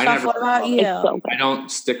much. I Stuff, never. what about you? It's so I good. don't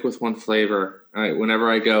stick with one flavor. Whenever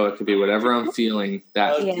I go, it could be whatever I'm feeling.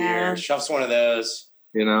 That Oh Yeah. dear, Shuff's one of those.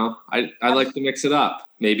 I like to mix it up.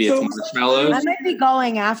 Maybe it's So- marshmallows. I might be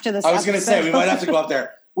going after this. I was going to say we episode. might have to go up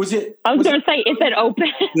there. Was it? I was was going to say, is it open?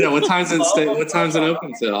 Yeah, what time's it stay? What time's it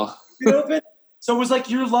open till? it open? So it was like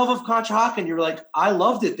your love of Conshohocken, and you were like, I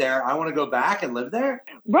loved it there. I want to go back and live there.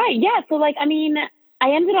 Right. Yeah. So like, I mean,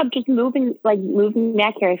 I ended up just moving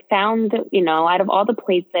back here. I found, out of all the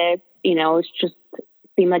places, it's just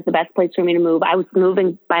seemed like the best place for me to move. I was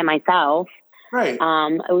moving by myself. Right. It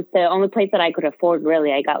was the only place that I could afford,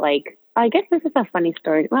 really. I got I guess this is a funny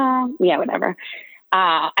story. Well, yeah, whatever.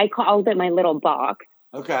 I called it my little box.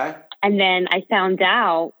 Okay. And then I found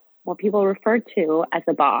out what people refer to as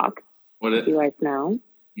a box. What Do it? you guys know?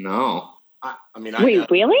 No, I mean, I Wait, know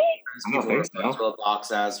really? I don't think so. what a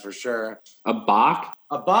box as for sure. A bach?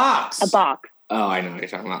 A box. A box. Oh, I know what you're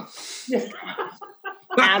talking about.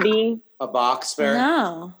 Abby. A box spare.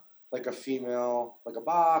 No. Like a female, like a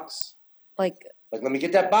box. Like Like, let me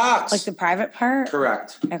get that box. the private part?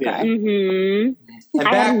 Correct. Okay. Mm-hmm. And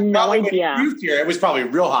I had no probably when idea. you moved here, it was probably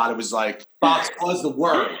real hot. It was like box was the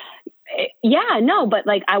word. Yeah, no, but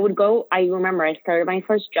I would go, I remember I started my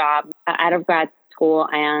first job out of grad school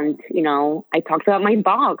and, I talked about my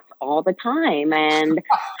box all the time and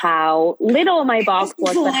how little my box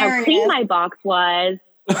was, but how clean my box was.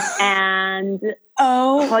 And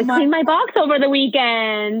Oh, I cleaned my box over the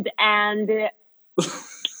weekend. And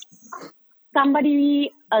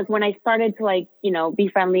somebody, when I started to be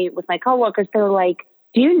friendly with my coworkers, they were like,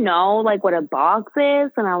 do you know what a box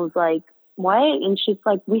is? And I was like, what? And she's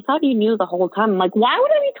like, we thought you knew the whole time. I'm like, why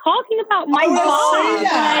would I be talking about my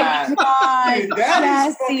box? God, Dude, that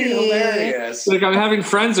is fucking Jessie. hilarious. Like I'm having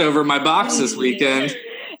friends over my box this weekend.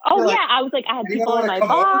 Oh You're like, yeah, I was like, I had You people don't in my wanna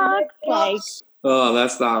come over box. to my box? Oh,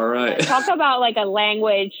 that's not right. Talk about a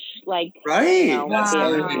language, Right. That's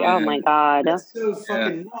Wow. crazy, oh man. my God. That's so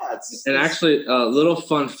fucking nuts. And actually, a little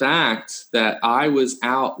fun fact that I was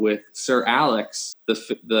out with Sir Alex,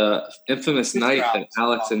 the infamous Mr. night that Alex.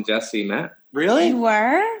 Alex and Jessie met. Really? You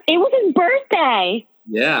were? It was his birthday.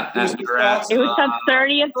 Yeah, Who's we Mr. were at, Alex? It was his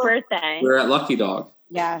 30th birthday. we were at Lucky Dog.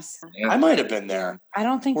 Yes. I might have been there. I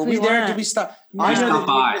don't think Were we we there? went. Did we stop? No. I You know stopped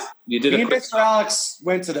by. that You did me a and quick Mr. Alex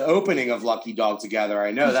went to the opening of Lucky Dog together.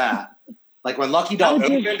 I know that. When Lucky Dog Oh,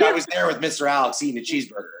 did opened, you? I was there with Mr. Alex eating a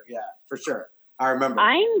cheeseburger. Yeah, for sure. I remember.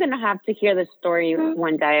 I'm going to have to hear the story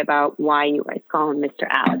one day about why you guys call him Mr.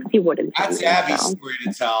 Alex. He wouldn't tell That's me, Abby's so. story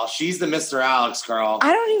to tell. She's the Mr. Alex girl.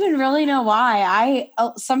 I don't even really know why.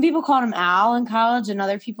 Some people called him Al in college, and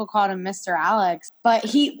other people called him Mr. Alex. But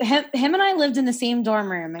him and I lived in the same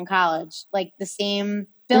dorm room in college, the same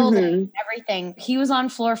building, everything. He was on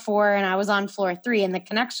floor 4, and I was on floor 3. And the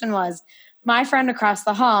connection was my friend across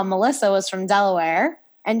the hall, Melissa, was from Delaware,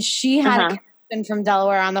 and she had a connection from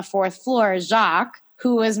Delaware on the 4th floor, Jacques,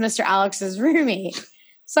 who was Mr. Alex's roommate.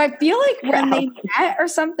 So I feel like when they met or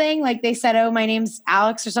something, like they said, "Oh, my name's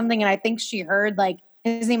Alex" or something, and I think she heard like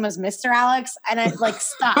his name was Mr. Alex, and it like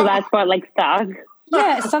stuck. So that's what like stuck.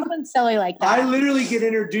 Yeah, something silly like that. I literally get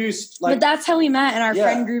introduced like, but that's how we met, and our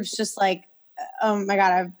friend group's just like, oh my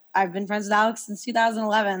god, I've been friends with Alex since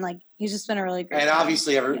 2011. Like he's just been a really great. And friend.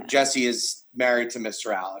 obviously, Jessi is married to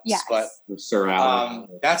Mr. Alex. Yes. But Sir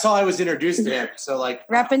Alex. that's how I was introduced to him. So like,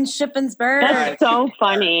 repping Shippensburg. That's so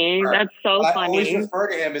funny. That's so I funny. always refer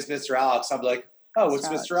to him as Mr. Alex. I'm like, oh, what's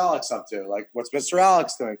Mr. Alex up to? Like, what's Mr.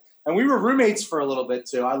 Alex doing? And we were roommates for a little bit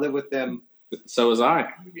too. I lived with him. So was I.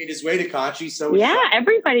 He made his way to Conchi. So was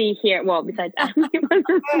everybody here. Well, besides Abby.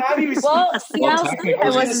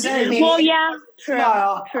 Well, yeah,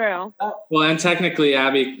 true. Well, and technically,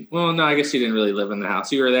 Abby. Well, no, I guess you didn't really live in the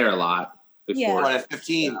house. You were there a lot before. at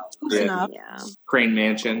 15. Yeah. Crane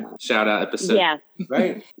Mansion. Shout out episode. Yeah.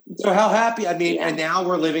 Right. So how happy? I mean, and now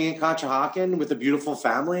we're living in Conshohocken with a beautiful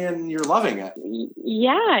family, and you're loving it.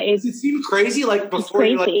 Yeah. Does it seem crazy? Like before,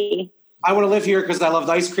 you're like, I want to live here because I loved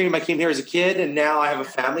ice cream. I came here as a kid, and now I have a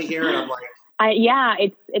family here, and I'm like,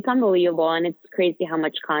 it's unbelievable, and it's crazy how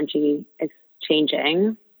much Conchi is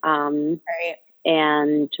changing. Right.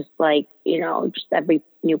 And just like, just every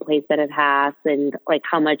new place that it has, and like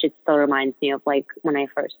how much it still reminds me of like when I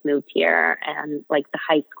first moved here and like the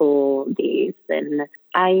high school days. And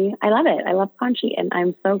I love it. I love Conchi, and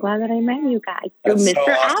I'm so glad that I met you guys through Mr.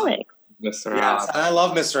 So awesome. Alex. Mr. Yes, Alex. and I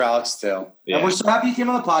love Mr. Alex too. Yeah. And we're so happy you came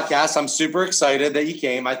on the podcast. I'm super excited that you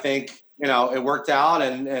came. I think, it worked out,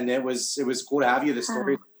 and it was cool to have you. The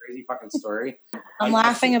story is a crazy fucking story. I'm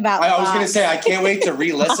laughing about I was going to say, I can't wait to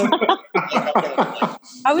re-listen. I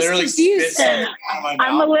was literally confused. spit something out of my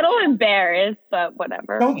I'm a mouth. little embarrassed, but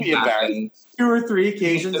whatever. Don't be embarrassed. 2 or 3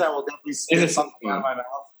 occasions I will definitely spit something out of my mouth.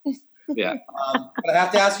 Yeah. But I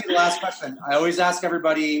have to ask you the last question. I always ask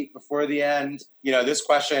everybody before the end, this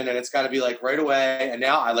question, and it's got to be like right away. And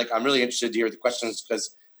now I'm really interested to hear the questions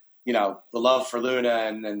because, the love for Luna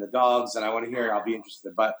and the dogs, and I want to hear. I'll be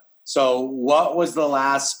interested. But so, what was the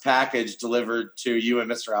last package delivered to you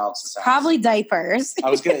and Mr. Alex's house? Probably diapers. I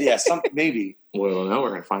was gonna, maybe. Well, no, we're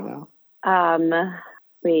gonna find out.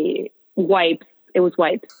 Wipes. It was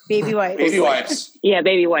wipes. Baby wipes. Baby wipes. Yeah,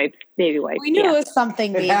 baby wipes. Baby wipes. We knew it was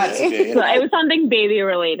something baby. It had to be. So it was something baby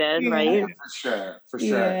related, right? Yeah, for sure.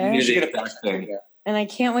 Yeah. You should get a thing. And I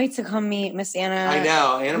can't wait to come meet Miss Anna. I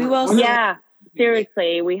know. Anna, we will. Yeah,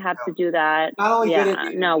 seriously, we have to do that. Not only good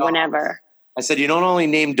at dogs. Whenever. I said you don't only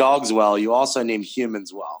name dogs well, you also name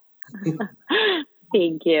humans well.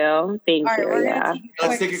 Thank you. Thank All right, you. we're Yeah. gonna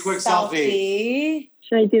Let's take a quick selfie.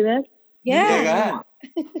 Should I do this? Yeah. Go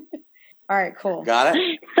ahead. All right, cool. Got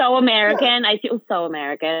it? So American. I feel so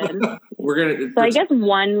American. We're gonna. So I guess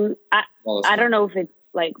one. I don't know if it's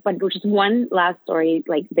like, but just one last story,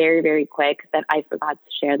 like very, very quick that I forgot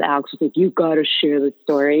to share. That Alex was like, "You got to share the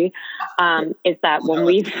story." Is that when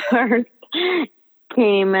we first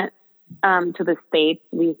came to the States,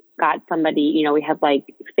 we got somebody. We had like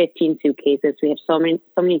 15 suitcases. We had so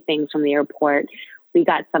many things from the airport. We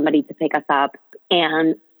got somebody to pick us up,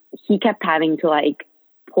 and he kept having to like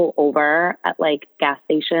pull over at like gas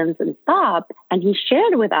stations and stop. And he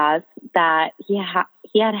shared with us that he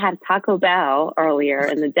had Taco Bell earlier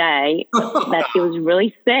in the day, that he was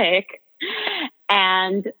really sick.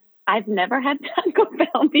 And I've never had Taco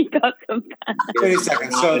Bell because of that. Wait a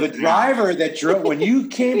second. So the driver that drove, when you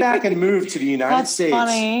came back and moved to the United States,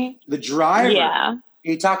 the driver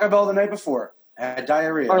ate TacoEll the night before, had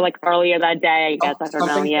diarrhea. Or like earlier that day, I guess. I don't know.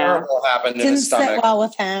 Something terrible happened in his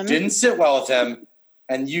stomach. Didn't sit well with him.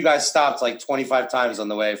 And you guys stopped like 25 times on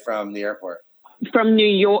the way from the airport. From New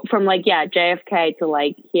York, from like, JFK to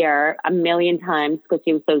like here a million times because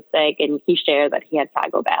he was so sick, and he shared that he had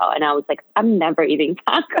Taco Bell. And I was like, I'm never eating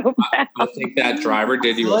Taco Bell. I think that driver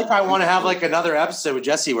did you. I feel like I want to have like another episode with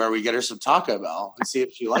Jessi where we get her some Taco Bell and see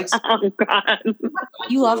if she likes it. Oh, God.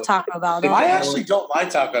 You love Taco Bell, don't I you? actually don't like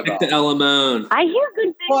Taco Bell. The El Limon. I hear good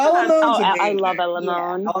things Well, about I love El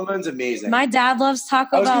Limon. El Limon's amazing. My dad loves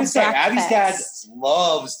Taco Bell. I was going to say, Abby's dad breakfast.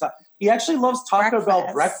 loves he actually loves Taco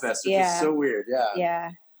Bell breakfast, which is so weird. Yeah.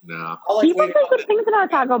 No. People say good things about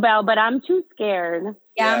Taco Bell, but I'm too scared.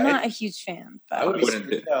 Yeah, I'm not a huge fan. But I would be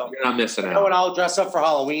scared, though. You're not missing out. You know, when I'll dress up for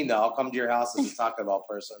Halloween, though, I'll come to your house as a Taco Bell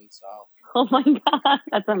person. So. Oh my God,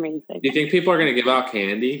 that's amazing. Do you think people are going to give out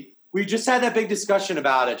candy? We just had that big discussion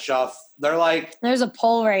about it, Shuff. They're like, there's a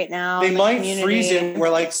poll right now. They might freeze it. Where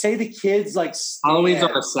like, say the kids like Halloween's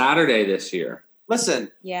on a Saturday this year.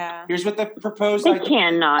 Listen, here's what the proposed idea.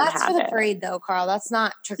 Cannot That's for the parade, though, Carl. That's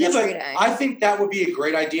not trick or treating. I think that would be a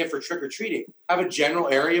great idea for trick or treating. Have a general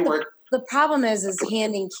area where the problem is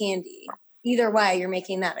handing candy. Either way, you're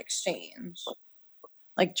making that exchange.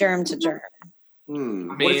 like germ to germ.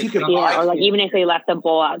 What if you could or like even if they left the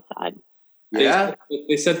bowl outside. Yeah.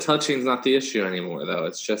 They said touching's not the issue anymore, though.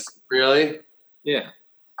 It's just Really? Yeah.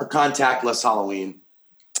 A contactless Halloween.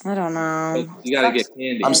 I don't know. You got to get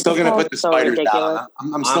candy. I'm still going to put the spiders ridiculous.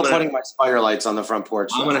 down. I'm still putting my spider lights on the front porch.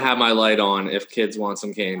 I'm going to have my light on if kids want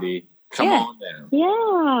some candy. Come on down.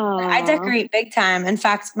 Yeah. I decorate big time. In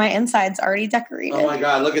fact, my inside's already decorated. Oh my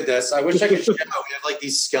God, look at this. I wish I could show. We have like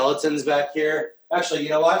these skeletons back here. Actually, you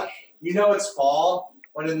know what? You know it's fall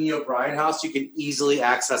when in the O'Brien house you can easily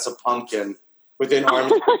access a pumpkin within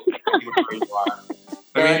arm's length of where you are.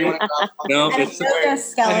 No, it's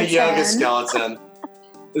a yoga skeleton.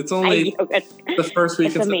 It's only the first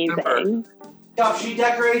week of September. Yeah, she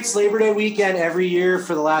decorates Labor Day weekend every year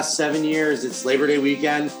for the last 7 years. It's Labor Day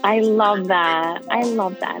weekend. I love that.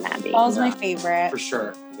 Abby. Fall's my favorite. For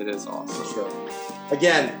sure. It is awesome. For sure.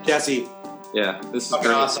 Again, Jessi. Yeah, this is fucking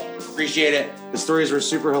great. awesome. Appreciate it. The stories were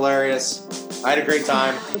super hilarious. I had a great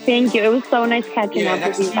time. Thank you. It was so nice catching up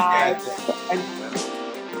with you guys.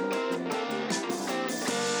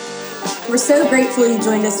 We're so grateful you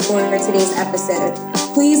joined us for today's episode.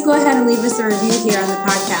 Please go ahead and leave us a review here on the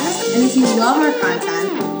podcast. And if you love our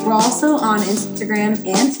content, we're also on Instagram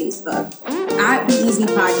and Facebook at Be Easy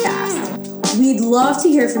Podcast. We'd love to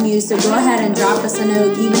hear from you, so go ahead and drop us a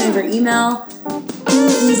note, even over email,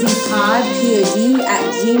 beeasypod, P-O-D,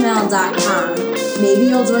 @gmail.com. Maybe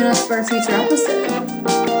you'll join us for a future episode.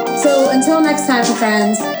 So until next time,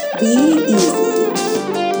 friends, be easy.